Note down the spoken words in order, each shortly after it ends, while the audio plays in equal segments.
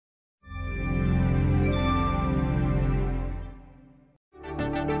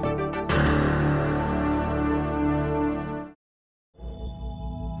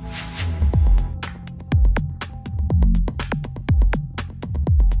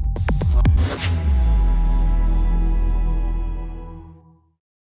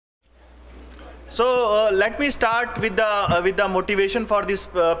Let me start with the motivation for this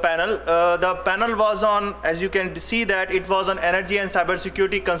panel. The panel was on, as you can see, that it was on energy and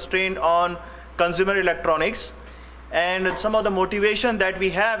cybersecurity constraint on consumer electronics. And some of the motivation that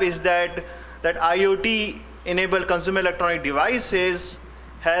we have is that IoT-enabled consumer electronic devices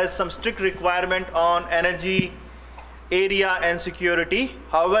has some strict requirement on energy, area, and security.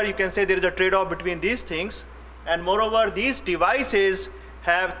 However, you can say there is a trade-off between these things. And moreover, these devices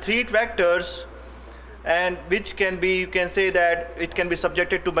have threat vectors, and which can be, you can say that it can be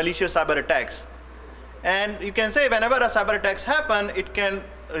subjected to malicious cyber attacks. And you can say whenever a cyber attacks happen, it can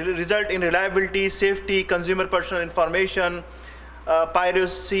result in reliability, safety, consumer personal information,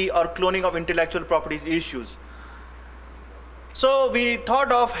 piracy, or cloning of intellectual property issues. So we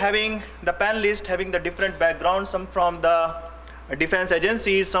thought of having the panelists having the different backgrounds, some from the defense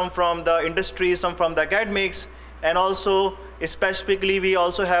agencies, some from the industry, some from the academics, and also specifically we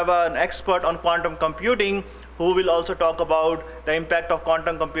also have an expert on quantum computing who will also talk about the impact of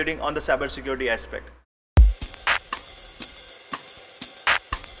quantum computing on the cybersecurity aspect.